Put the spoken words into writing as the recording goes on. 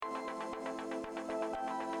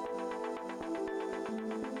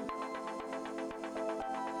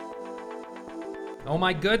Oh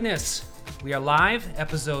my goodness. We are live,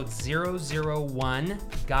 episode 001.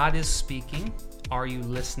 God is speaking. Are you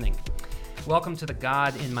listening? Welcome to the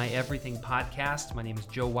God in My Everything podcast. My name is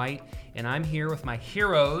Joe White, and I'm here with my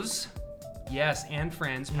heroes, yes, and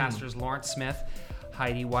friends, Pastors Lawrence Smith,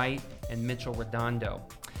 Heidi White, and Mitchell Redondo.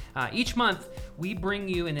 Each month, we bring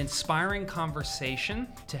you an inspiring conversation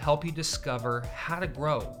to help you discover how to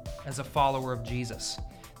grow as a follower of Jesus.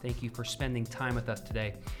 Thank you for spending time with us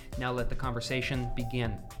today. Now let the conversation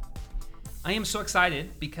begin. I am so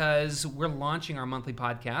excited because we're launching our monthly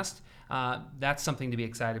podcast. That's something to be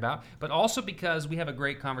excited about, but also because we have a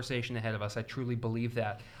great conversation ahead of us. I truly believe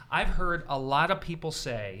that. I've heard a lot of people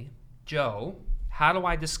say, Joe, how do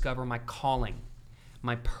I discover my calling,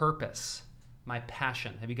 my purpose, my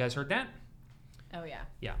passion? Have you guys heard that? Oh, yeah.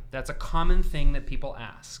 Yeah, that's a common thing that people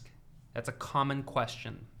ask. That's a common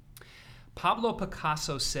question. Pablo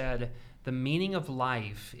Picasso said, the meaning of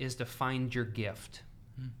life is to find your gift.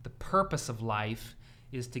 The purpose of life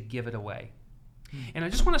is to give it away. And I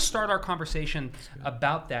just want to start our conversation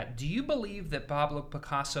about that. Do you believe that Pablo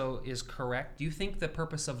Picasso is correct? Do you think the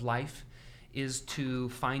purpose of life is to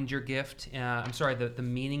find your gift? The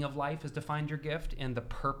meaning of life is to find your gift, and the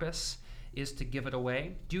purpose is to give it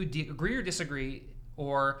away. Do you agree or disagree,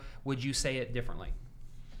 or would you say it differently?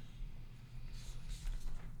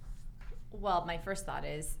 Well, my first thought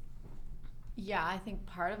is, yeah, I think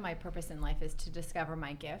part of my purpose in life is to discover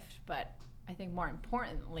my gift, but I think more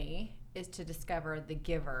importantly is to discover the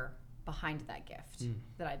giver behind that gift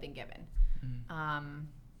that I've been given.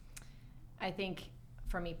 I think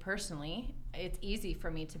for me personally, it's easy for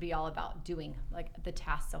me to be all about doing like the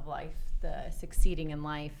tasks of life, the succeeding in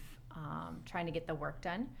life, trying to get the work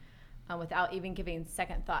done, without even giving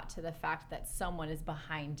second thought to the fact that someone is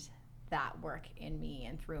behind that work in me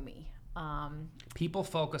and through me. People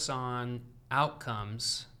focus on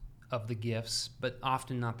outcomes of the gifts, but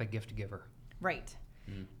often not the gift giver. Right.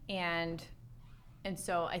 And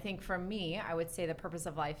so I think for me, I would say the purpose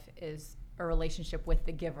of life is a relationship with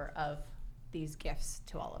the giver of these gifts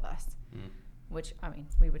to all of us, which, I mean,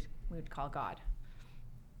 we would call God.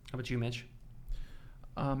 How about you, Mitch?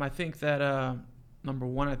 I think that number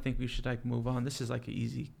one, I think we should move on. This is like an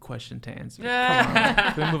easy question to answer. Come on,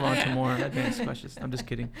 can we move on to more advanced questions? I'm just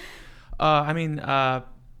kidding.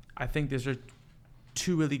 I think there's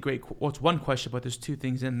two really great. Well, it's one question, but there's two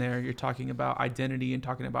things in there. You're talking about identity and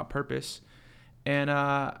talking about purpose, and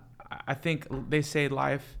I think they say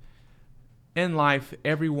in life,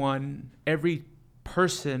 every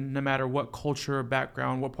person, no matter what culture or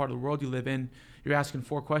background, what part of the world you live in, you're asking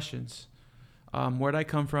four questions. Where did I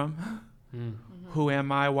come from? Who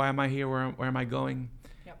am I? Why am I here? Where am I going?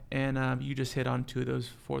 Yep. And you just hit on two of those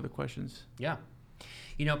four of the questions. Yeah.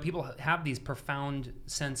 You know, people have these profound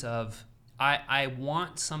sense of, I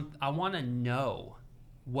want to know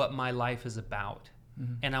what my life is about.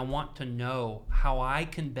 And I want to know how I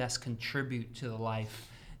can best contribute to the life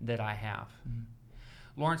that I have.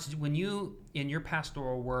 Lawrence, when you, in your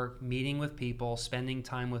pastoral work, meeting with people, spending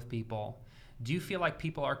time with people, do you feel like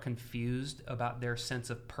people are confused about their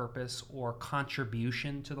sense of purpose or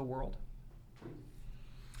contribution to the world?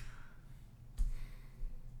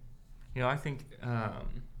 You know, I think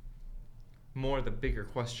more the bigger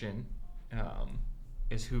question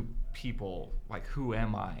is who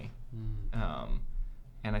am I?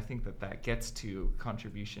 And I think that gets to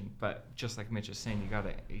contribution. But just like Mitch is saying,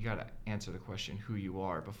 you gotta answer the question who you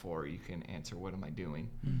are before you can answer what am I doing.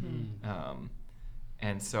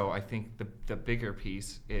 And so I think the bigger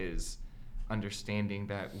piece is understanding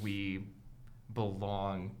that we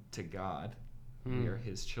belong to God. We are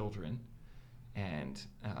His children. And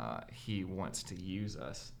He wants to use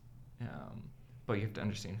us, but you have to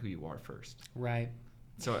understand who you are first. Right.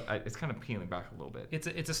 So it's kind of peeling back a little bit.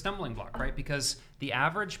 It's a stumbling block, right? Because the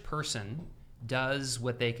average person does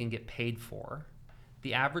what they can get paid for.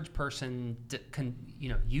 The average person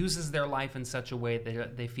uses their life in such a way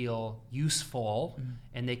that they feel useful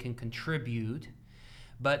and they can contribute.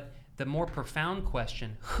 But the more profound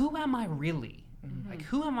question, who am I really? Like,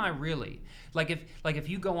 who am I really? Like if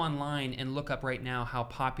you go online and look up right now how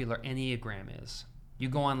popular Enneagram is, you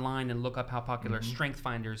go online and look up how popular Strength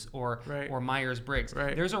Finders or Myers-Briggs.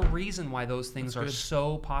 Right. There's a reason why those things are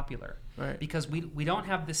so popular. Right. Because we don't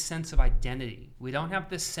have this sense of identity. We don't have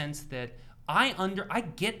this sense that I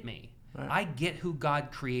get me. Right. I get who God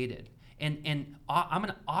created. And I'm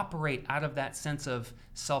going to operate out of that sense of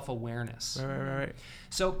self-awareness. Right.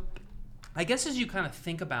 So I guess as you kind of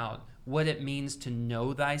think about what it means to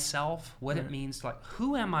know thyself, what it means to, like,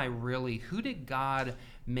 who am I really? Who did God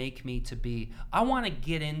make me to be? I want to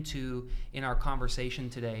get into, in our conversation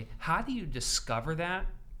today, how do you discover that?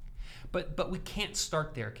 But we can't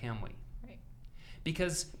start there, can we? Right.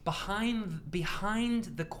 Because behind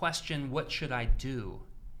the question, what should I do,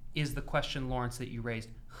 is the question, Lawrence, that you raised,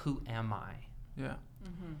 who am I? Yeah.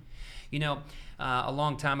 Mm-hmm. You know, a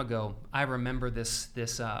long time ago, I remember this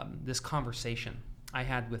conversation I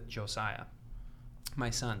had with Josiah, my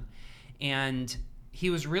son, and he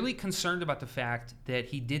was really concerned about the fact that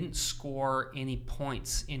he didn't score any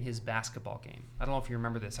points in his basketball game. I don't know if you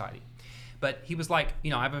remember this, Heidi, but he was like, you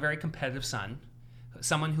know, I have a very competitive son,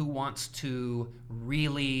 someone who wants to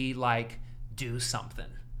really like do something,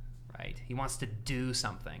 right? He wants to do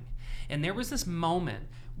something. And there was this moment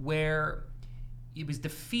where he was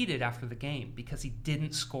defeated after the game because he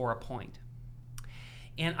didn't score a point.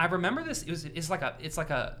 And I remember this, it's like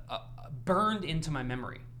a burned into my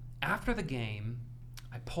memory. After the game,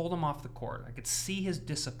 I pulled him off the court. I could see his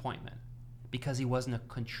disappointment because he wasn't a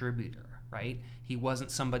contributor, right? He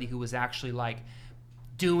wasn't somebody who was actually like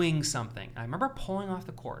doing something. I remember pulling off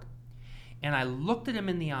the court, and I looked at him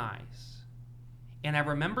in the eyes, and I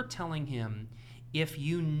remember telling him, if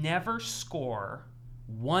you never score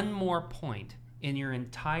one more point in your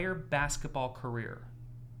entire basketball career,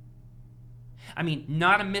 I mean,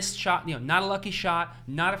 not a missed shot, you know, not a lucky shot,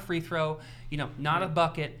 not a free throw, you know, not a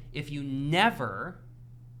bucket. If you never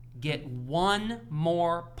get one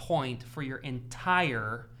more point for your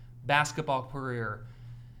entire basketball career,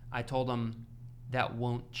 I told him, that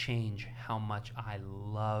won't change how much I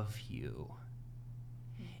love you.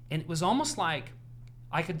 And it was almost like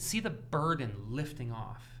I could see the burden lifting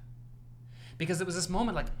off. Because it was this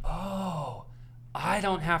moment like, oh, I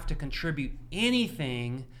don't have to contribute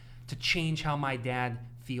anything to change how my dad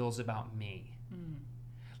feels about me.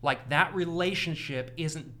 Like that relationship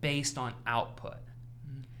isn't based on output.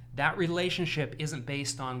 That relationship isn't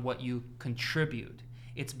based on what you contribute.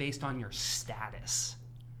 It's based on your status.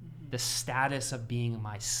 The status of being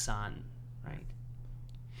my son, right?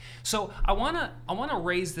 So I want to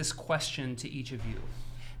raise this question to each of you.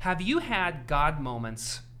 Have you had God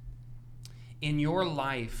moments in your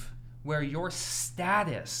life where your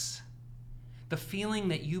status, the feeling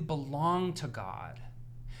that you belong to God,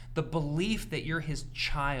 the belief that you're his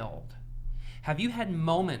child, have you had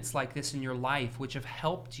moments like this in your life which have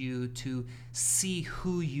helped you to see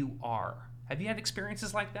who you are? Have you had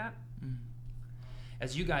experiences like that?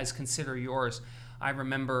 As you guys consider yours, I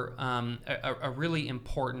remember a really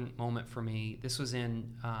important moment for me. This was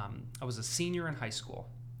I was a senior in high school.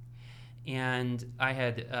 And I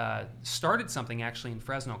had started something actually in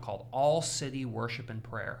Fresno called All City Worship and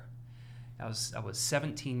Prayer. I was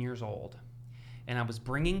 17 years old, and I was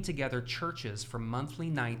bringing together churches for monthly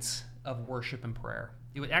nights of worship and prayer.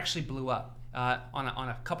 It actually blew up. On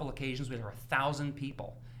a couple occasions, we had over 1,000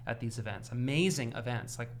 people at these events. Amazing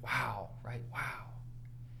events. Like, wow, right? Wow.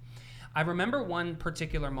 I remember one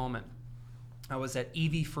particular moment. I was at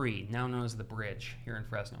EV Free, now known as The Bridge, here in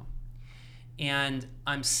Fresno. And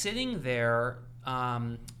I'm sitting there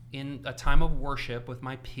in a time of worship with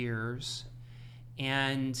my peers,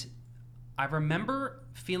 and I remember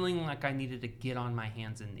feeling like I needed to get on my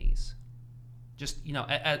hands and knees. Just, you know,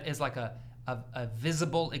 as like a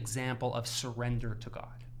visible example of surrender to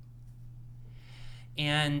God.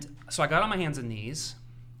 And so I got on my hands and knees,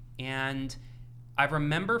 and I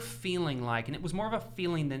remember feeling like, and it was more of a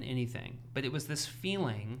feeling than anything, but it was this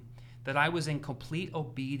feeling that I was in complete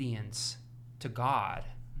obedience to God.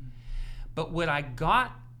 But what I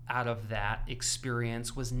got out of that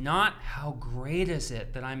experience was not how great is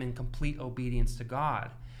it that I'm in complete obedience to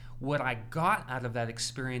God. What I got out of that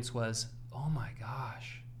experience was, oh my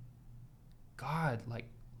gosh, God like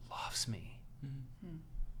loves me. Mm-hmm.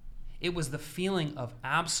 It was the feeling of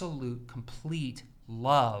absolute, complete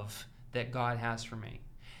love that God has for me.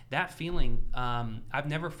 That feeling, I've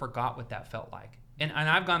never forgot what that felt like. And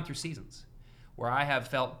I've gone through seasons where I have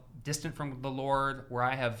felt distant from the Lord, where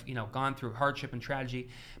I have, you know, gone through hardship and tragedy.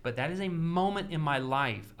 But that is a moment in my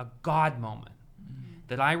life, a God moment,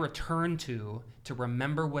 that I return to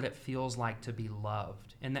remember what it feels like to be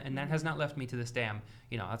loved. And that has not left me to this day.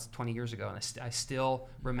 That's 20 years ago, and I still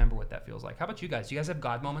remember what that feels like. How about you guys? Do you guys have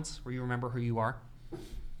God moments where you remember who you are?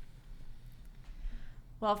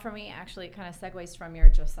 Well, for me, actually, it kind of segues from your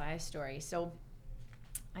Josiah story. So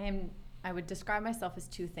I would describe myself as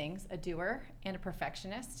two things, a doer and a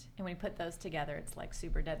perfectionist. And when you put those together, it's like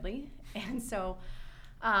super deadly. And so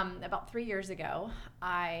about 3 years ago,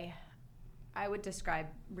 I would describe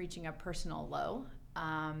reaching a personal low.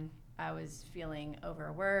 I was feeling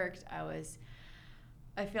overworked.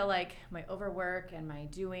 I feel like my overwork and my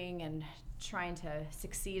doing and trying to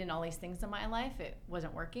succeed in all these things in my life, it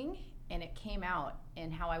wasn't working. And it came out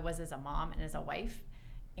in how I was as a mom and as a wife.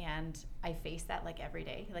 And I face that like every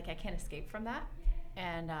day. Like I can't escape from that.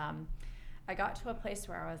 And I got to a place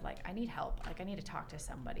where I was like, I need help. Like I need to talk to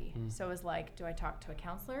somebody. So it was like, do I talk to a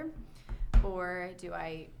counselor, or do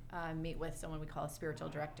I meet with someone we call a spiritual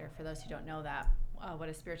director? For those who don't know that, what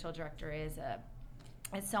a spiritual director is,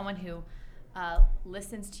 it's someone who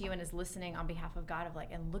listens to you and is listening on behalf of God, of like,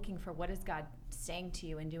 and looking for what is God saying to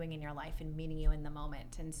you and doing in your life and meeting you in the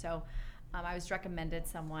moment. And so I was recommended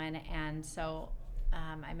someone, and so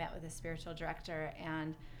I met with a spiritual director,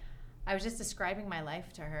 and I was just describing my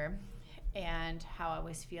life to her and how I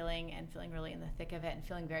was feeling, and feeling really in the thick of it, and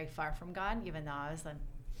feeling very far from God, even though I was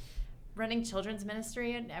running children's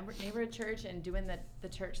ministry at neighborhood church and doing the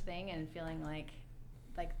church thing, and feeling like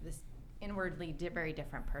this inwardly very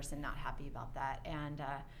different person, not happy about that. And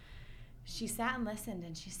she sat and listened,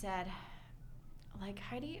 and she said, like,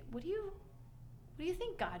 Heidi, what do you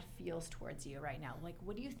think God feels towards you right now? Like,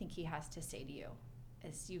 what do you think he has to say to you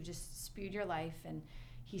as you've just spewed your life and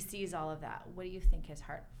he sees all of that? What do you think his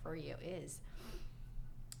heart for you is?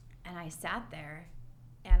 And I sat there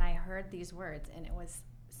and I heard these words, and it was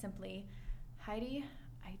simply, Heidi,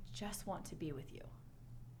 I just want to be with you.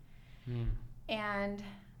 And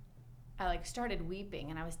I started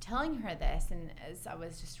weeping, and I was telling her this, and as I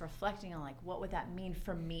was just reflecting on what would that mean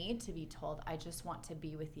for me to be told, I just want to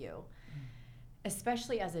be with you,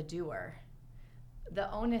 especially as a doer. The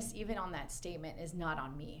onus even on that statement is not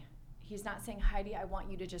on me. He's not saying, Heidi, I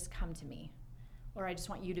want you to just come to me, or I just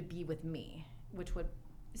want you to be with me, which would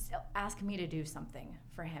ask me to do something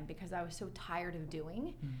for him, because I was so tired of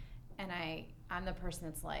doing. And I'm the person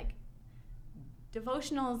that's like,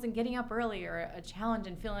 devotionals and getting up early are a challenge,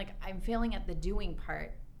 and feeling like I'm failing at the doing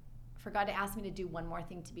part. For God to ask me to do one more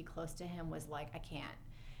thing to be close to him was like, I can't.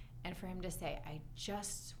 And for him to say, I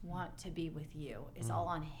just want to be with you, is all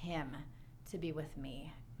on him to be with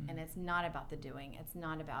me. And it's not about the doing. It's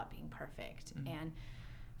not about being perfect. And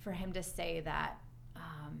for him to say that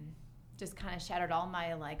just kind of shattered all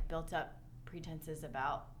my built up pretenses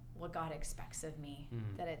about what God expects of me.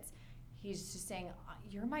 That he's just saying,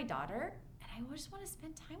 you're my daughter, and I just want to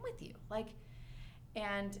spend time with you.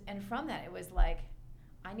 And from that, it was like,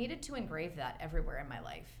 I needed to engrave that everywhere in my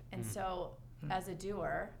life. And so as a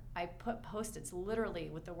doer, I put Post-its literally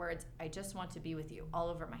with the words, I just want to be with you, all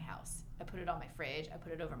over my house. I put it on my fridge. I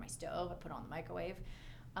put it over my stove. I put it on the microwave.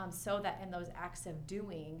 So that in those acts of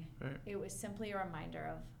doing, it was simply a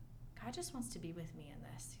reminder of, God just wants to be with me in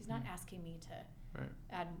this. He's not asking me to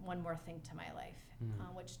add one more thing to my life,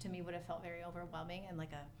 which to me would have felt very overwhelming and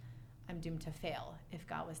I'm doomed to fail if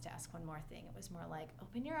God was to ask one more thing. It was more like,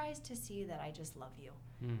 open your eyes to see that I just love you,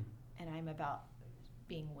 and I'm about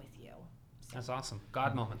being with you. So. That's awesome.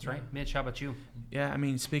 God moments, right? Mitch, how about you? Yeah, I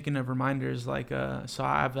mean, speaking of reminders, so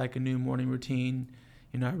I have a new morning routine.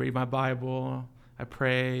 I read my Bible, I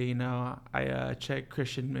pray. I check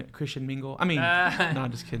Christian Mingle. I mean, no,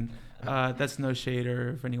 I'm just kidding. That's no shade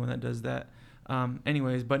or for anyone that does that.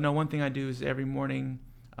 Anyways, but no, one thing I do is every morning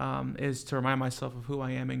is to remind myself of who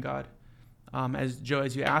I am in God. As Joe,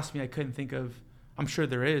 as you asked me, I couldn't think of. I'm sure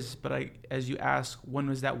there is, but as you ask, when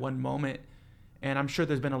was that one moment? And I'm sure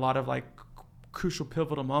there's been a lot of crucial,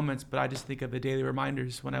 pivotal moments, but I just think of the daily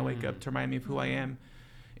reminders when I wake up to remind me of who I am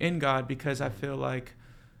in God, because I feel like,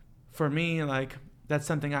 for me, that's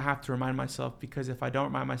something I have to remind myself, because if I don't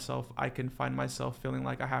remind myself, I can find myself feeling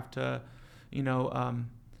like I have to,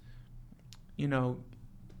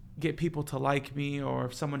 get people to like me, or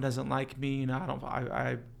if someone doesn't like me,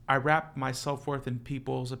 I wrap my self-worth in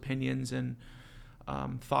people's opinions and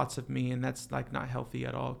thoughts of me, and that's not healthy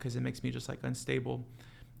at all, because it makes me just unstable.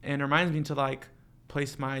 And it reminds me to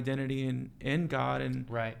place my identity in God,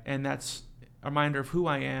 and that's a reminder of who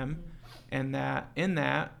I am, and that in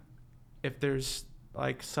that, if there's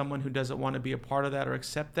someone who doesn't want to be a part of that or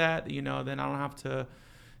accept that, then I don't have to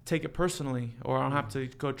take it personally, or I don't have to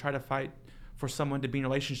go try to fight for someone to be in a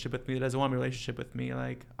relationship with me that doesn't want to be in a relationship with me.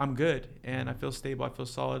 I'm good, and I feel stable, I feel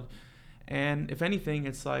solid, and if anything,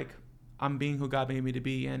 it's I'm being who God made me to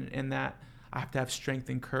be, and that I have to have strength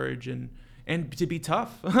and courage and to be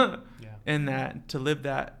tough in that, to live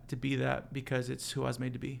that, to be that, because it's who I was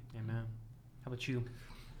made to be. Amen. How about you?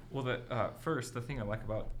 Well, the thing I like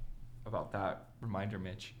about that reminder,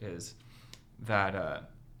 Mitch, is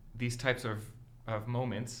that these types of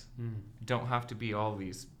moments don't have to be all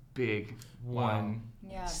these big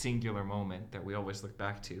singular moment that we always look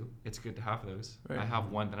back to. It's good to have those. Right. I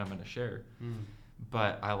have one that I'm going to share.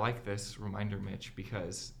 But I like this reminder, Mitch,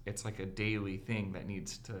 because it's a daily thing that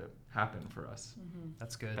needs to happen for us.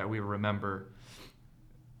 That's good. That we remember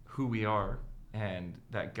who we are, and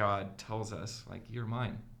that God tells us, you're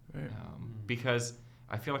mine. Right. Because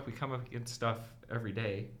I feel like we come up against stuff every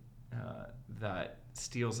day that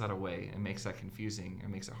steals that away and makes that confusing. It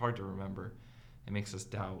makes it hard to remember. It makes us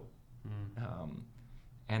doubt.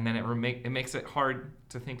 And then it makes it hard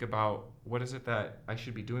to think about what is it that I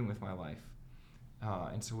should be doing with my life.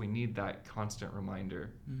 And so we need that constant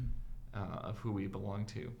reminder of who we belong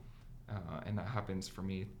to. And that happens for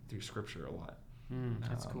me through Scripture a lot.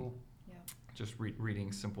 That's cool. Yeah. Just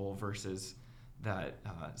reading simple verses that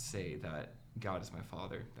say that God is my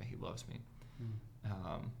Father, that He loves me.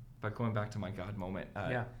 But going back to my God moment,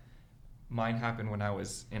 mine happened when I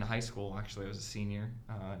was in high school. Actually, I was a senior,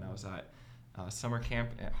 and I was at summer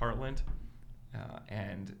camp at Heartland,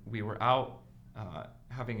 and we were out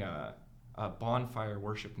having a bonfire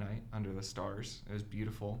worship night under the stars. It was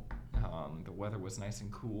beautiful. The weather was nice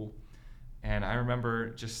and cool. And I remember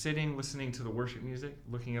just sitting, listening to the worship music,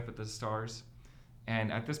 looking up at the stars.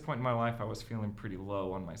 And at this point in my life, I was feeling pretty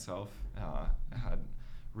low on myself. I had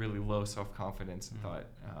really low self-confidence and thought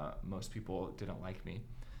most people didn't like me.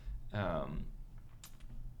 And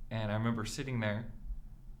I remember sitting there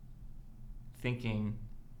thinking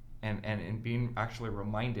and being actually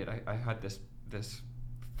reminded, I had this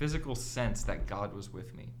physical sense that God was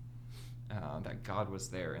with me, that God was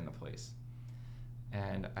there in the place.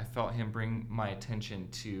 And I felt Him bring my attention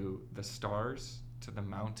to the stars, to the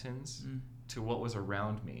mountains, to what was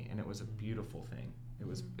around me, and it was a beautiful thing. It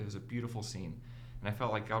was a beautiful scene. And I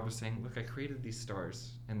felt like God was saying, look, I created these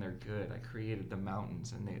stars, and they're good. I created the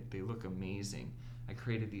mountains, and they look amazing. I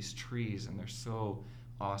created these trees, and they're so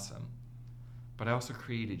awesome. But I also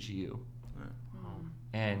created you.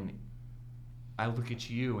 And I look at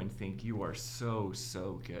you and think you are so,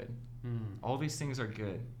 so good. All these things are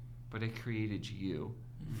good, but I created you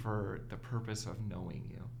for the purpose of knowing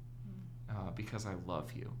you, because I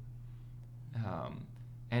love you.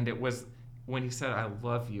 And it was, when He said, I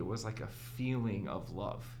love you, it was like a feeling of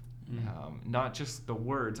love. Not just the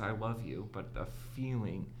words, I love you, but the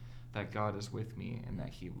feeling that God is with me and that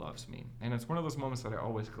He loves me. And it's one of those moments that I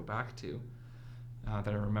always go back to, that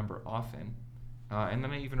I remember often. And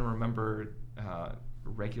then I even remember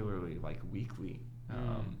regularly, like weekly,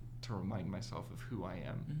 to remind myself of who I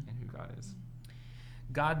am and who God is.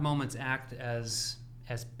 God moments act as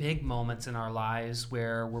big moments in our lives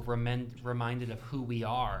where we're reminded of who we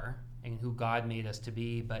are and who God made us to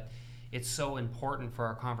be. But it's so important for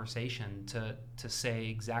our conversation to say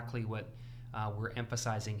exactly what we're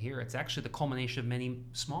emphasizing here. It's actually the culmination of many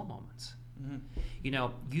small moments. You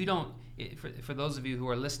know, you don't, for those of you who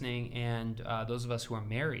are listening and those of us who are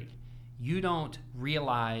married, you don't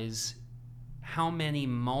realize how many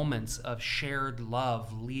moments of shared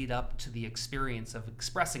love lead up to the experience of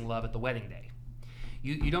expressing love at the wedding day.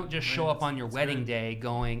 You don't just show up on your wedding day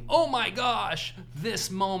going, oh my gosh, this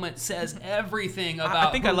moment says everything about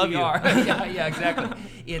I think who I love we you. are. yeah, exactly.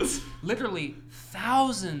 It's literally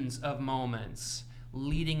thousands of moments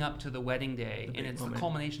leading up to the wedding day, and it's the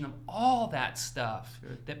culmination of all that stuff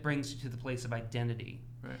that brings you to the place of identity.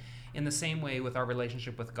 Right. In the same way with our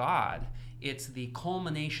relationship with God, it's the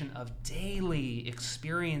culmination of daily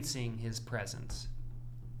experiencing His presence,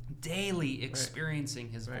 daily experiencing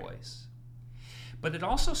His voice. But it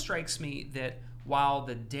also strikes me that while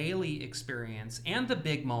the daily experience and the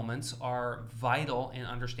big moments are vital in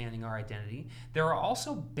understanding our identity, there are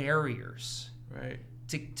also barriers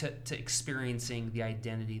to experiencing the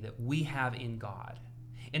identity that we have in God.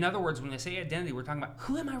 In other words, when I say identity, we're talking about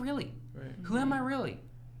who am I really? Who am I really?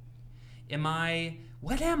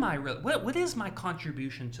 What am I really? What is my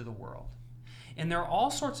contribution to the world? And there are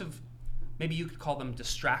all sorts of, maybe you could call them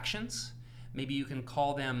distractions, maybe you can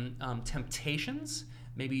call them temptations,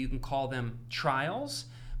 maybe you can call them trials,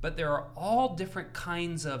 but there are all different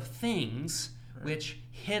kinds of things which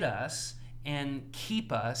hit us and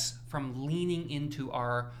keep us from leaning into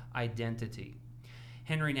our identity.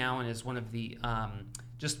 Henry Nouwen is one of the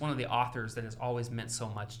one of the authors that has always meant so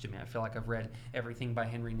much to me. I feel like I've read everything by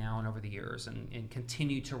Henry Nouwen over the years and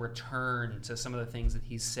continue to return to some of the things that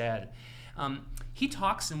he's said. He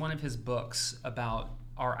talks in one of his books about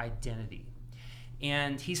our identity.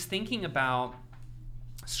 And he's thinking about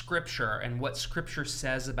Scripture and what Scripture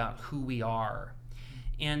says about who we are.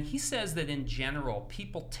 And he says that in general,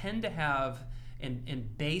 people tend to have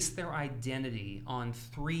and base their identity on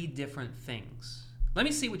three different things. Let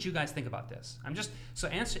me see what you guys think about this.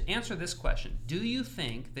 Answer this question. Do you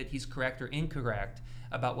think that he's correct or incorrect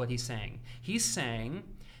about what he's saying? He's saying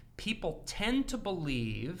people tend to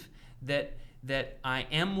believe that I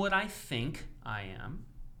am what I think I am,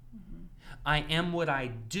 I am what I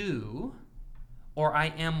do, or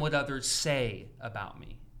I am what others say about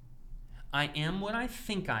me. I am what I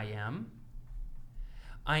think I am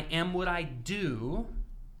what I do,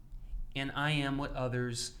 and I am what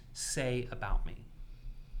others say about me.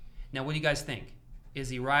 Now, what do you guys think? Is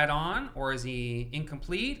he right on, or is he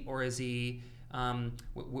incomplete, or is he,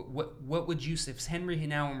 what would you say? If Henry,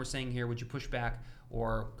 now when we're saying here, would you push back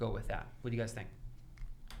or go with that? What do you guys think?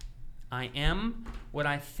 I am what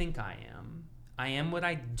I think I am what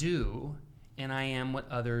I do, and I am what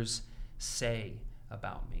others say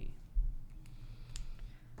about me.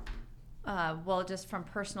 Well, just from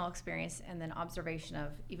personal experience and then observation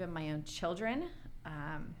of even my own children,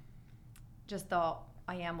 just the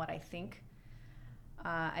I am what I think.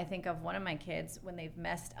 I think of one of my kids when they've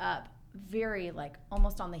messed up, very like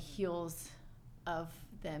almost on the heels of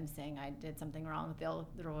them saying I did something wrong, they'll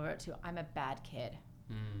revert to I'm a bad kid.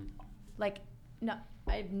 Like no,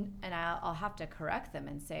 I'll have to correct them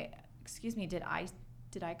and say, excuse me, did I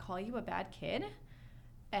call you a bad kid?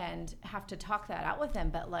 And have to talk that out with them,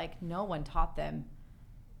 but like no one taught them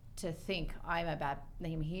to think I'm a bad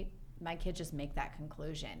name. My kids just make that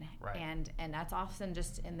conclusion, right. And that's often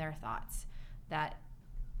just in their thoughts that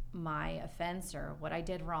my offense or what I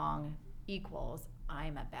did wrong equals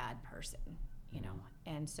I'm a bad person, you know.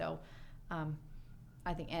 And so,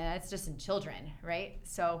 I think, and it's just in children, right?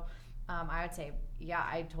 So, I would say, yeah,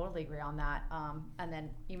 I totally agree on that. And then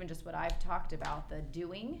even just what I've talked about, the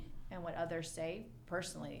doing and what others say.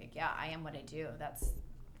 Personally, yeah, I am what I do. That's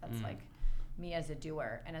like me as a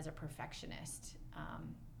doer and as a perfectionist.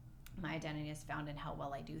 My identity is found in how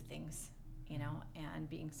well I do things, you know, and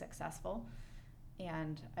being successful.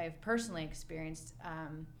 And I've personally experienced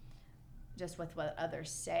just with what others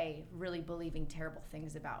say, really believing terrible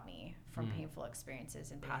things about me from painful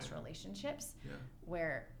experiences in past relationships,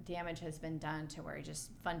 where damage has been done to where just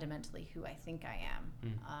fundamentally who I think I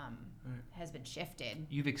am has been shifted.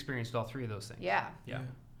 You've experienced all three of those things. Yeah.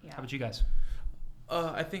 How about you guys?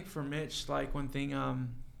 I think for Mitch, like one thing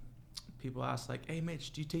people ask, like, hey,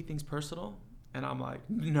 Mitch, do you take things personal? And I'm like,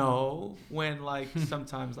 no. When like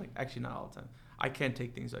sometimes, like actually not all the time, I can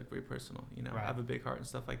take things like very personal, you know. Right. I have a big heart and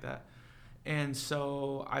stuff like that. And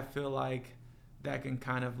so I feel like that can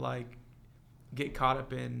kind of like get caught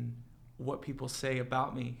up in what people say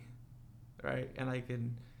about me, right? And I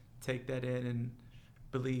can take that in and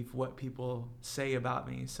believe what people say about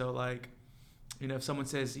me. So like, you know, if someone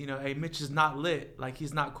says, you know, hey, Mitch is not lit, like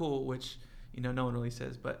he's not cool, which, you know, no one really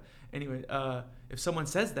says. But anyway, if someone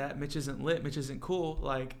says that, Mitch isn't lit, Mitch isn't cool,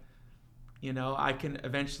 like, you know, I can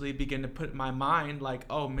eventually begin to put in my mind like,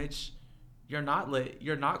 oh, Mitch, you're not lit,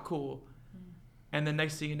 you're not cool. And the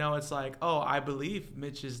next thing you know, it's like, oh, I believe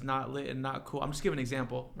Mitch is not lit and not cool. I'm just giving an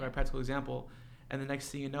example, right? Practical example. And the next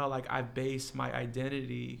thing you know, like I base my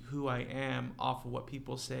identity, who I am, off of what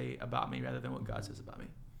people say about me rather than what God says about me.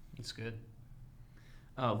 That's good.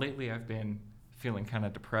 Lately, I've been feeling kind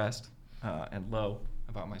of depressed and low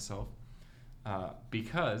about myself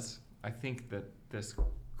because I think that this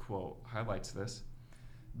quote highlights this,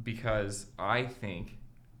 because I think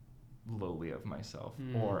lowly of myself,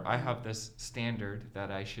 or I have this standard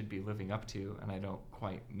that I should be living up to and I don't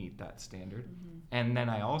quite meet that standard. And then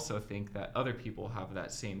I also think that other people have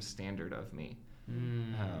that same standard of me,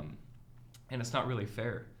 and it's not really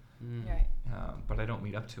fair. Right. But I don't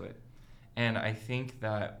meet up to it. And I think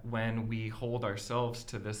that when we hold ourselves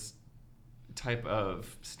to this type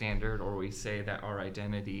of standard, or we say that our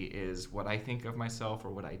identity is what I think of myself or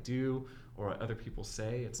what I do or what other people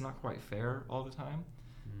say, it's not quite fair all the time.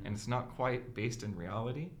 And it's not quite based in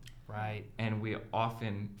reality. Right. And we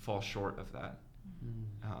often fall short of that.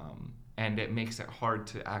 And it makes it hard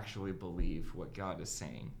to actually believe what God is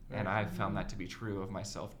saying. Right. And I've found that to be true of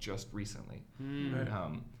myself just recently.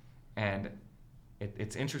 And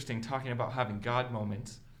it's interesting talking about having God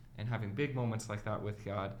moments and having big moments like that with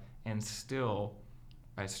God, and still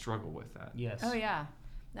I struggle with that. Yes. Oh, yeah.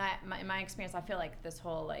 In my experience, I feel like this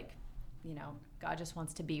whole, like, you know, God just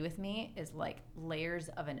wants to be with me is like layers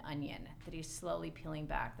of an onion that he's slowly peeling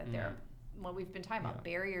back, that there are, what we've been talking about,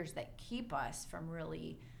 barriers that keep us from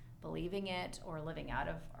really believing it or living out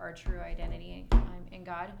of our true identity in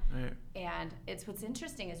God. Right. And it's what's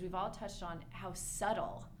interesting is we've all touched on how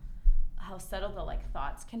subtle the like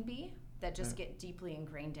thoughts can be that just get deeply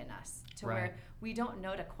ingrained in us to where we don't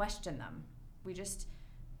know to question them. We just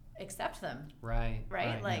accept them. Right.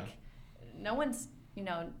 Like no one's, you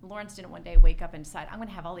know, Lawrence didn't one day wake up and decide, I'm going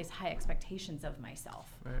to have all these high expectations of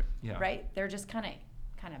myself. Right. Yeah. Right? They're just kind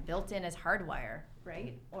of built in as hardwire,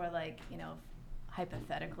 right? Or like, you know,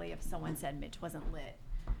 hypothetically, if someone said Mitch wasn't lit,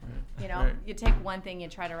 you know, you take one thing, you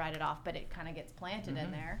try to write it off, but it kind of gets planted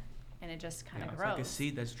in there, and it just kind of grows. It's like a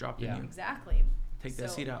seed that's dropped in you. Exactly. Take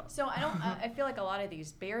that seed out. So I feel like a lot of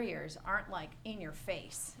these barriers aren't like in your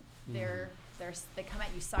face. They're they come at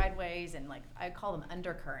you sideways, and like I call them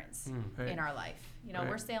undercurrents in our life. You know,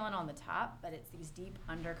 we're sailing on the top, but it's these deep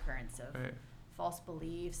undercurrents of false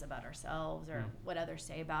beliefs about ourselves or what others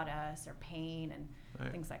say about us or pain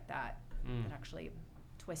and things like that that actually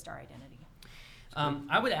twist our identity.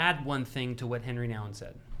 I would add one thing to what Henry Nouwen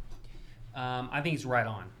said. I think he's right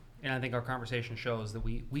on. And I think our conversation shows that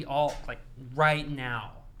we all, like, right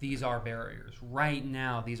now, these are barriers. Right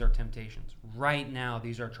now, these are temptations. Right now,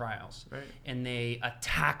 these are trials. Right. And they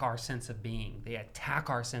attack our sense of being. They attack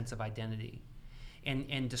our sense of identity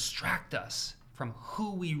and distract us from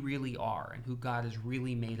who we really are and who God has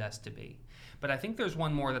really made us to be. But I think there's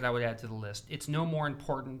one more that I would add to the list. It's no more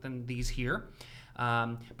important than these here,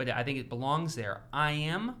 but I think it belongs there. I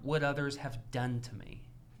am what others have done to me.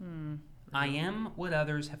 I am what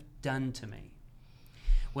others have done to me.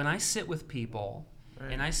 When I sit with people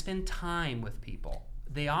and I spend time with people,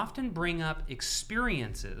 they often bring up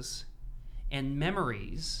experiences and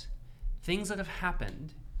memories, things that have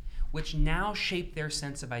happened, which now shape their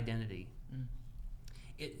sense of identity.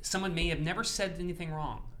 Someone may have never said anything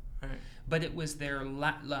wrong, but it was their,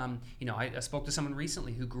 I spoke to someone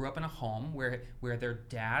recently who grew up in a home where their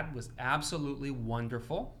dad was absolutely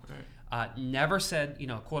wonderful. Never said,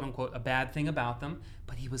 quote unquote, a bad thing about them,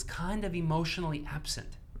 but he was kind of emotionally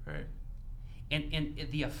absent. And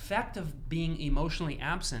the effect of being emotionally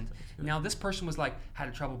absent, now this person was like,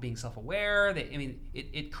 had trouble being self-aware.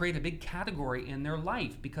 It created a big category in their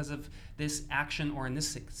life because of this action, or in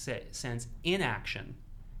this sense, inaction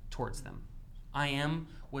towards them. I am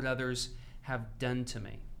what others have done to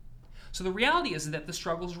me. So the reality is that the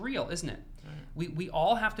struggle is real, isn't it? We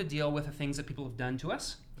all have to deal with the things that people have done to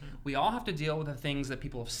us. We all have to deal with the things that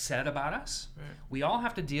people have said about us. We all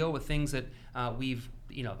have to deal with things that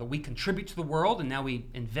that we contribute to the world, and now we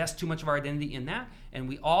invest too much of our identity in that. And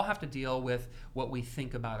we all have to deal with what we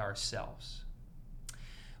think about ourselves.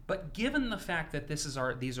 But given the fact that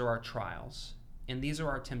these are our trials and these are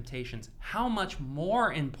our temptations, how much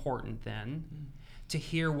more important then to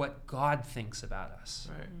hear what God thinks about us?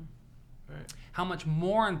 How much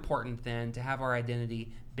more important then to have our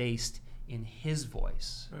identity based in His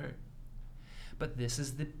voice? But this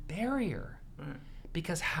is the barrier.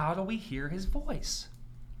 Because how do we hear His voice?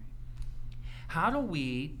 How do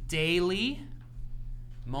we daily,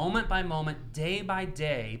 moment by moment, day by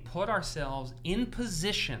day, put ourselves in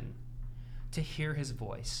position to hear His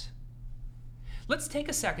voice? Let's take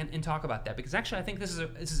a second and talk about that, because actually I think this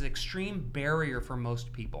is an extreme barrier for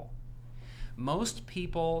most people. Most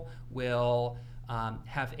people will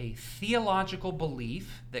have a theological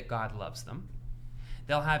belief that God loves them.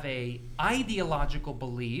 They'll have a ideological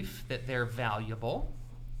belief that they're valuable.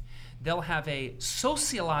 They'll have a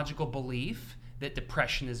sociological belief that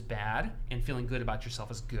depression is bad and feeling good about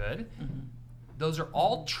yourself is good. Those are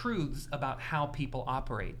all truths about how people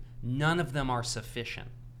operate. None of them are sufficient.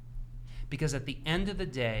 Because at the end of the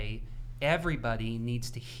day, everybody needs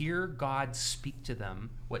to hear God speak to them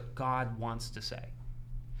what God wants to say.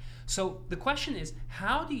 So the question is,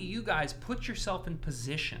 how do you guys put yourself in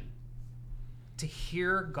position to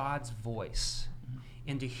hear God's voice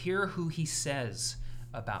and to hear who He says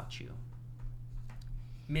about you?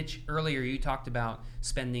 Mitch, earlier you talked about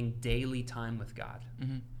spending daily time with God.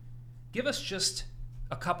 Give us just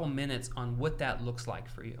a couple minutes on what that looks like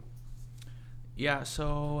for you. Yeah,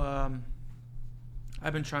 so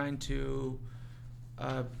I've been trying to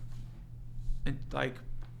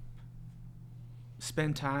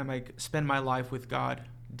spend my life with God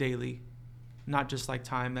daily, not just like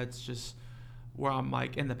time that's just where I'm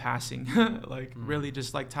like in the passing, really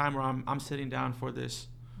just like time where I'm sitting down for this,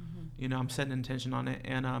 I'm setting intention on it.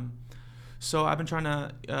 And so I've been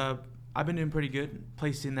I've been doing pretty good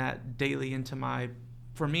placing that daily into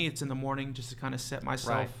for me it's in the morning, just to kind of set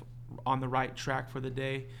myself on the right track for the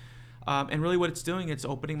day. And really what it's doing, it's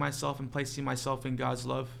opening myself and placing myself in God's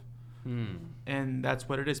love. And that's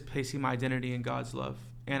what it is, placing my identity in God's love.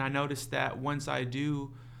 And I noticed that once I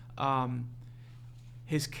do,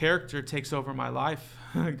 His character takes over my life.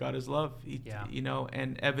 God is love,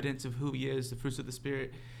 and evidence of who He is, the fruits of the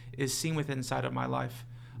Spirit, is seen within inside of my life,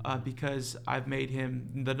 because I've made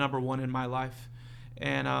Him the number one in my life.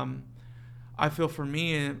 And I feel for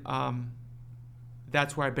me,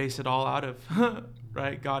 that's where I base it all out of,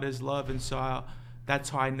 right? God is love, and so that's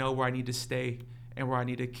how I know where I need to stay and where I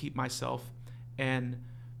need to keep myself. And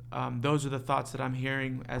those are the thoughts that I'm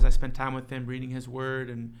hearing as I spend time with Him, reading His Word,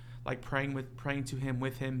 and like praying to Him,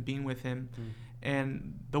 with Him, being with Him.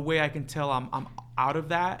 And the way I can tell I'm out of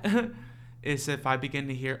that is if I begin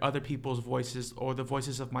to hear other people's voices, or the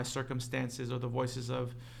voices of my circumstances, or the voices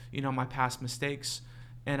of my past mistakes.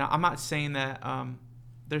 And I'm not saying that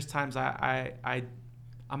there's times I'm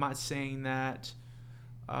not saying that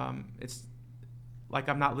it's like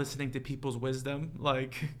I'm not listening to people's wisdom.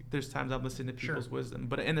 Like there's times I'm listening to people's wisdom,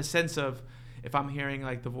 but in the sense of if I'm hearing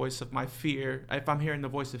like the voice of my fear, if I'm hearing the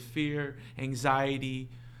voice of fear, anxiety,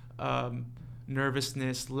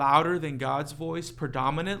 nervousness louder than God's voice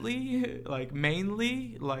predominantly, like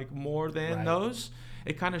mainly, like more than those,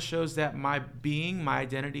 it kind of shows that my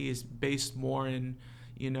identity is based more in,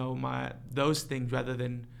 those things rather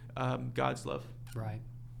than God's love. Right.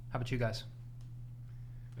 How about you guys?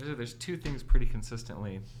 There's two things pretty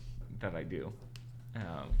consistently that I do.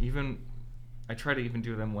 I try to even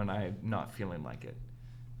do them when I'm not feeling like it.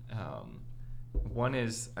 One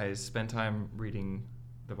is I spend time reading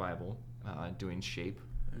the Bible, doing Shape,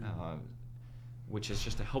 which is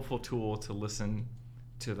just a helpful tool to listen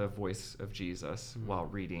to the voice of Jesus while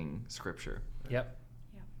reading Scripture. Yep.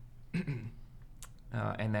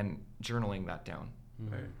 And then journaling that down.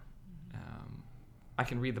 Right. I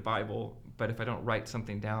can read the Bible, but if I don't write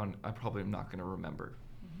something down, I probably am not going to remember.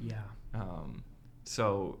 Yeah.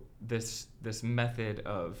 So this method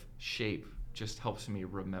of Shape just helps me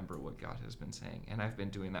remember what God has been saying, and I've been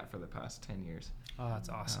doing that for the past 10 years. Oh, that's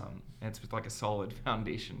awesome. And it's like a solid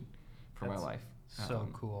foundation for my life. So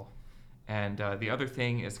cool. And the other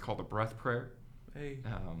thing is called a breath prayer. Hey.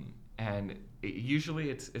 And usually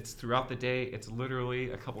it's throughout the day. It's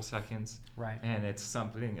literally a couple seconds. Right. And it's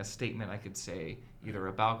a statement I could say either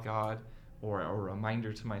about God or a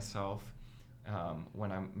reminder to myself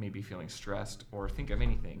when I'm maybe feeling stressed or think of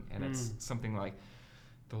anything. And it's something like,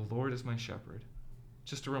 the Lord is my shepherd.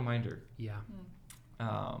 Just a reminder. Yeah.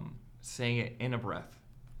 Saying it in a breath.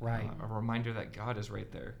 Right. A reminder that God is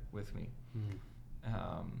right there with me.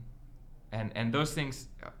 And those things,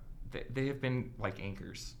 they have been like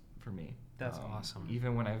anchors for me. That's awesome.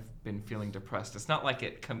 Even when I've been feeling depressed, it's not like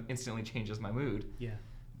it instantly changes my mood. Yeah.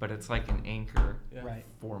 But it's like an anchor Right.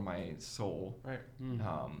 for my soul. Right.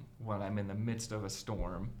 When I'm in the midst of a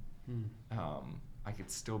storm, I could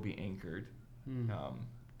still be anchored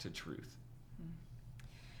to truth.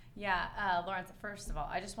 Yeah, Lawrence, first of all,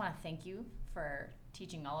 I just want to thank you for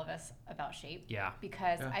teaching all of us about Shape. Yeah.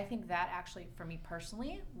 Because I think that actually, for me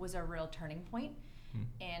personally, was a real turning point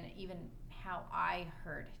in even how I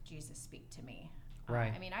heard Jesus speak to me.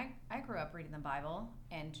 Right. I mean, I grew up reading the Bible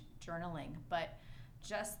and journaling, but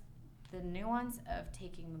just the nuance of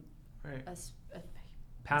taking a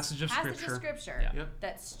passage of scripture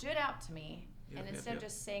that stood out to me, and instead of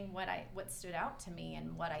just saying what stood out to me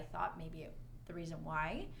and what I thought maybe the reason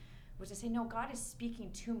why, was to say, no, God is speaking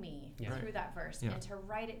to me through that verse, and to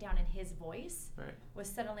write it down in His voice was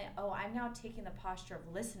suddenly, I'm now taking the posture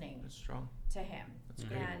of listening That's strong. to Him. That's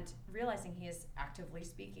great. And realizing He is actively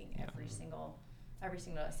speaking every single.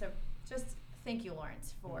 So just thank you,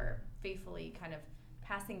 Lawrence, for faithfully kind of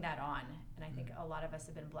passing that on, and I think a lot of us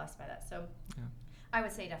have been blessed by that. So I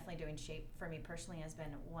would say definitely doing Shape for me personally has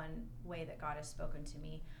been one way that God has spoken to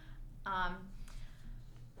me.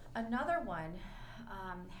 Another one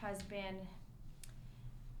has been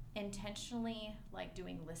intentionally like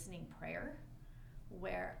doing listening prayer,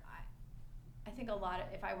 where I think a lot of,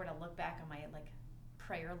 if I were to look back on my like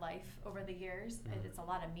prayer life over the years, it's a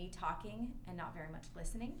lot of me talking and not very much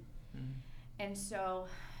listening. And so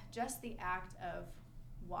just the act of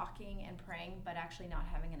walking and praying, but actually not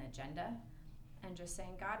having an agenda, and just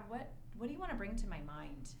saying, God, what do you want to bring to my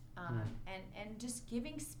mind? And just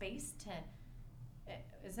giving space to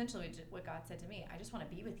essentially what God said to me. I just want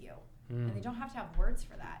to be with you. And they don't have to have words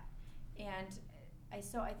for that. And I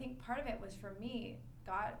think part of it was for me,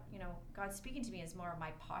 God speaking to me is more of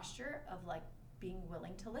my posture of like being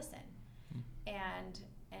willing to listen and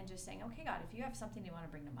just saying, okay, God, if you have something you want to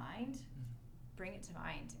bring to mind, bring it to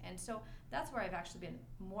mind. And so that's where I've actually been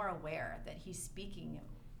more aware that He's speaking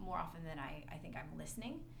more often than I think I'm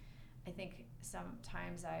listening. I think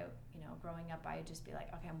sometimes growing up, I'd just be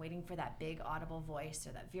like, okay, I'm waiting for that big audible voice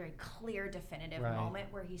or that very clear, definitive moment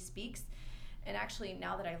where He speaks. And actually,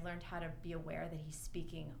 now that I've learned how to be aware that He's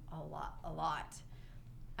speaking a lot,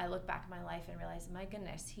 I look back at my life and realize, my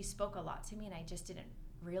goodness, He spoke a lot to me and I just didn't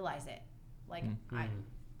realize it. Like,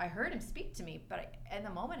 I heard Him speak to me, but in the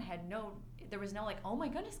moment there was no like, oh my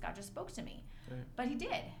goodness, God just spoke to me. Right. But He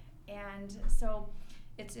did. And so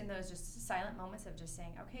it's in those just silent moments of just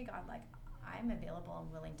saying, okay, God, like, I'm available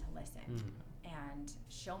and willing to listen and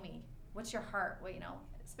show me what's your heart. Well,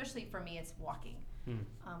 especially for me, it's walking,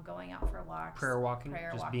 going out for walks, prayer walking,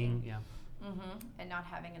 being, and not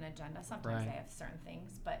having an agenda. Sometimes I have certain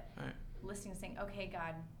things, but listening, saying, okay,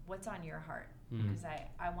 God, what's on your heart? Because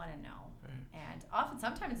I want to know. And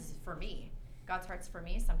sometimes it's for me. God's heart's for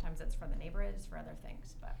me. Sometimes it's for the neighborhood. It's for other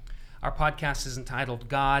things. But Our podcast is entitled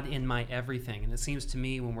God in My Everything, and it seems to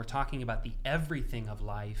me when we're talking about the everything of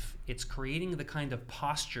life, it's creating the kind of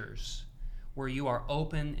postures where you are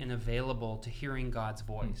open and available to hearing God's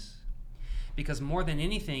voice. Because more than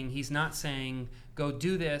anything, he's not saying, go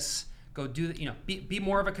do this, go do, be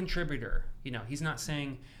more of a contributor. He's not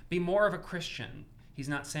saying, be more of a Christian. He's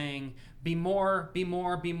not saying, be more, do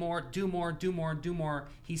more.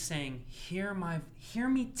 He's saying, hear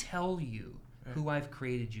me tell you who I've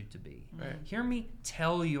created you to be. Right. Hear me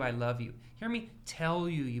tell you I love you. Hear me tell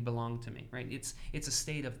you you belong to me, right? It's a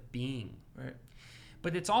state of being. Right.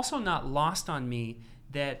 But it's also not lost on me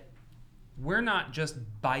that we're not just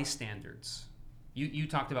bystanders. You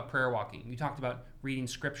talked about prayer walking. You talked about reading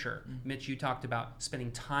scripture. Mitch, you talked about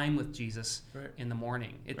spending time with Jesus in the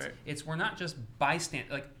morning. We're not just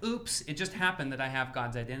bystanders. Like, oops, it just happened that I have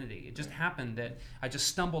God's identity. It just happened that I just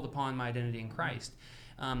stumbled upon my identity in Christ.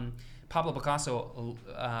 Pablo Picasso,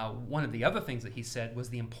 one of the other things that he said was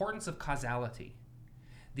the importance of causality.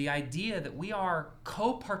 The idea that we are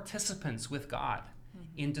co-participants with God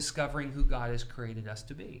in discovering who God has created us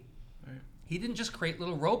to be. Right. He didn't just create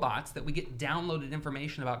little robots that we get downloaded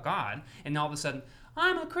information about God, and all of a sudden,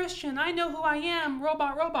 I'm a Christian, I know who I am,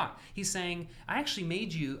 robot. He's saying, I actually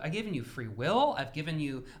made you, I've given you free will, I've given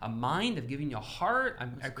you a mind, I've given you a heart,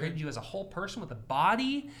 I've created you as a whole person with a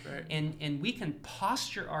body, and we can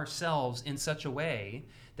posture ourselves in such a way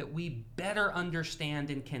that we better understand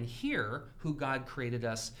and can hear who God created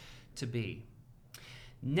us to be.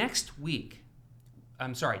 Next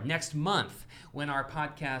month, when our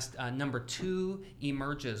podcast number 2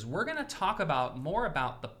 emerges, we're going to talk more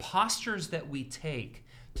about the postures that we take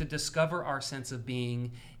to discover our sense of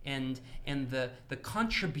being and the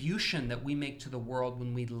contribution that we make to the world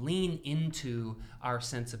when we lean into our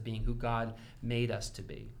sense of being, who God made us to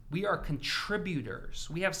be. We are contributors.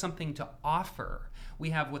 We have something to offer. We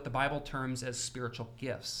have what the Bible terms as spiritual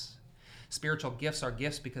gifts. Spiritual gifts are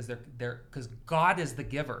gifts because because God is the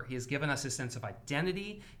giver. He has given us his sense of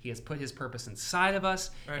identity. He has put his purpose inside of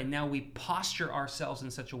us. Right. And now we posture ourselves in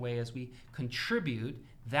such a way as we contribute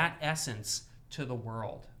that essence to the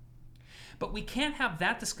world. But we can't have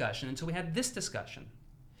that discussion until we have this discussion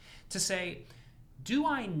to say, do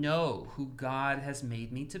I know who God has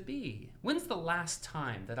made me to be? When's the last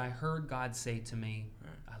time that I heard God say to me,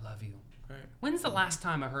 I love you? Right. When's the last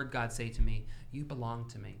time I heard God say to me, you belong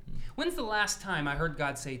to me? When's the last time I heard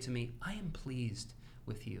God say to me, I am pleased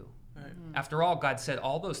with you? Right. After all, God said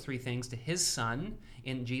all those 3 things to his son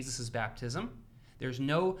in Jesus' baptism. There's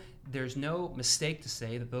no mistake to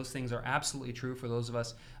say that those things are absolutely true for those of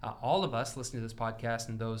us, all of us listening to this podcast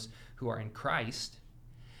and those who are in Christ.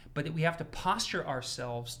 But we have to posture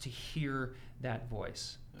ourselves to hear that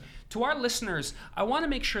voice. To our listeners, I want to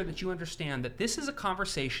make sure that you understand that this is a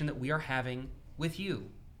conversation that we are having with you.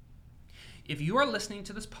 If you are listening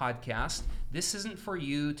to this podcast, this isn't for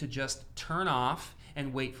you to just turn off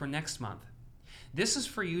and wait for next month. This is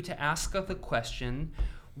for you to ask the question,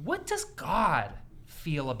 what does God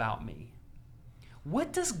feel about me?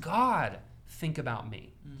 What does God think about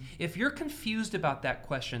me? If you're confused about that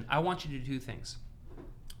question, I want you to do 2 things.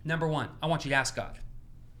 Number 1, I want you to ask God.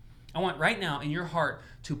 I want right now in your heart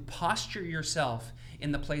to posture yourself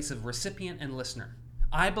in the place of recipient and listener.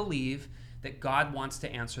 I believe that God wants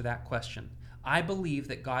to answer that question. I believe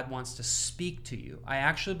that God wants to speak to you. I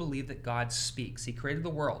actually believe that God speaks. He created the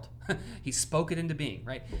world. He spoke it into being,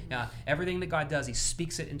 right? Everything that God does, he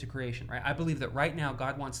speaks it into creation, right? I believe that right now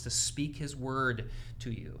God wants to speak his word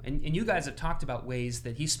to you. And you guys have talked about ways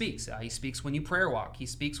that he speaks. He speaks when you prayer walk. He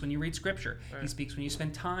speaks when you read scripture. Right. He speaks when you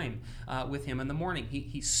spend time with him in the morning.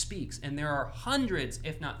 He speaks. And there are hundreds,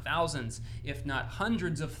 if not thousands, if not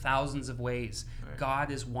hundreds of thousands of ways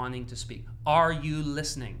God is wanting to speak. Are you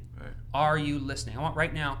listening? Right. Are you listening? I want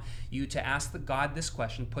right now you to ask God this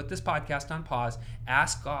question. Put this podcast on pause.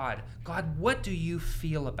 Ask God, what do you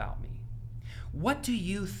feel about me? What do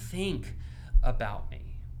you think about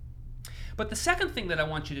me? But the second thing that I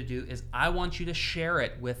want you to do is I want you to share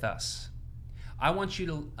it with us. I want you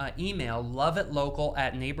to email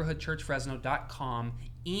loveitlocal@neighborhoodchurchfresno.com.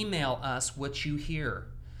 Email us what you hear.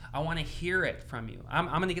 I want to hear it from you. I'm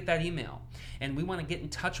going to get that email. And we want to get in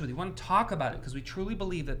touch with you. We want to talk about it because we truly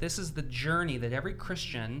believe that this is the journey that every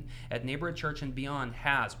Christian at Neighborhood Church and beyond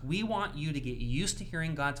has. We want you to get used to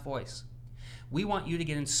hearing God's voice. We want you to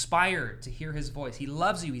get inspired to hear his voice. He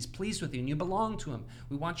loves you. He's pleased with you, and you belong to him.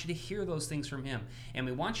 We want you to hear those things from him. And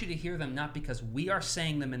we want you to hear them not because we are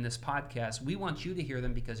saying them in this podcast. We want you to hear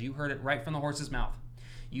them because you heard it right from the horse's mouth.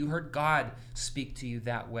 You heard God speak to you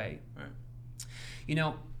that way. Right. You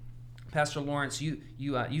know, Pastor Lawrence, you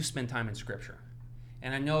spend time in Scripture,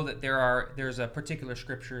 And I know that there's a particular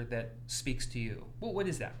scripture that speaks to you. Well, what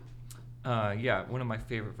is that? Yeah, one of my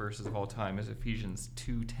favorite verses of all time is Ephesians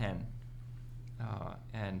 2:10.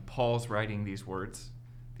 And Paul's writing these words.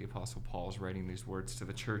 The Apostle Paul's writing these words to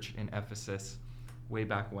the church in Ephesus way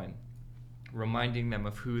back when, reminding them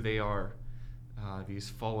of who they are, these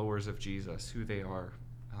followers of Jesus, who they are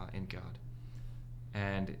in God.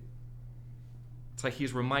 And it's like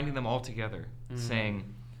he's reminding them all together,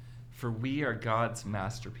 saying, "For we are God's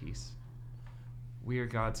masterpiece." We are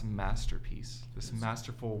God's masterpiece, this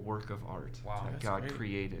masterful work of art that God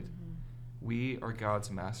created. We are God's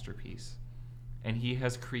masterpiece. And he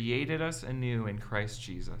has created us anew in Christ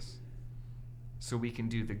Jesus so we can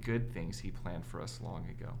do the good things he planned for us long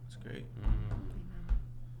ago. That's great.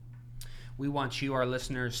 We want you, our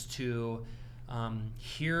listeners, to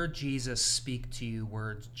hear Jesus speak to you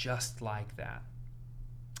words just like that.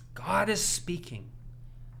 God is speaking.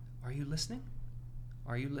 Are you listening?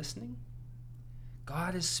 Are you listening?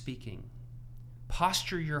 God is speaking.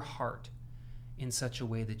 Posture your heart in such a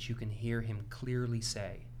way that you can hear him clearly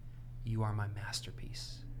say, "You are my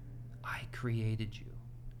masterpiece. I created you."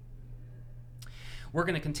 We're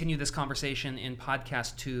going to continue this conversation in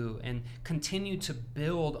podcast 2 and continue to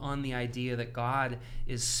build on the idea that God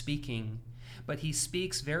is speaking, but he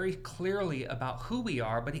speaks very clearly about who we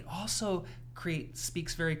are, but he also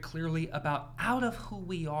speaks very clearly about out of who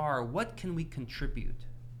we are, what can we contribute?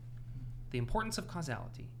 The importance of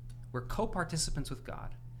causality. We're co-participants with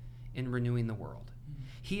God in renewing the world.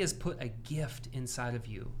 He has put a gift inside of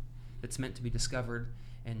you that's meant to be discovered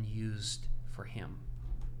and used for him.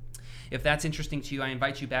 If that's interesting to you, I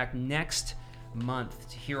invite you back next month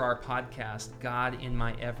to hear our podcast, God in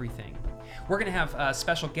My Everything. We're going to have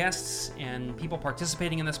special guests and people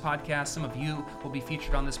participating in this podcast. Some of you will be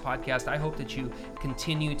featured on this podcast. I hope that you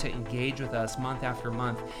continue to engage with us month after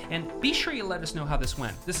month. And be sure you let us know how this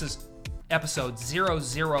went. This is episode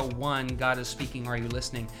 001, God is Speaking, Are You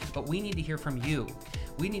Listening? But we need to hear from you.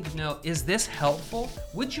 We need to know, is this helpful?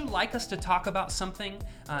 Would you like us to talk about something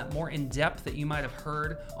more in depth that you might have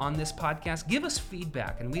heard on this podcast? Give us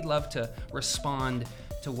feedback, and we'd love to respond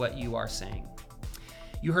to what you are saying.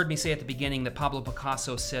 You heard me say at the beginning that Pablo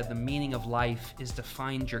Picasso said the meaning of life is to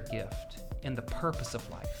find your gift, and the purpose of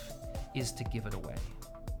life is to give it away.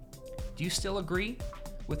 Do you still agree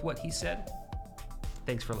with what he said?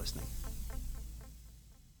 Thanks for listening.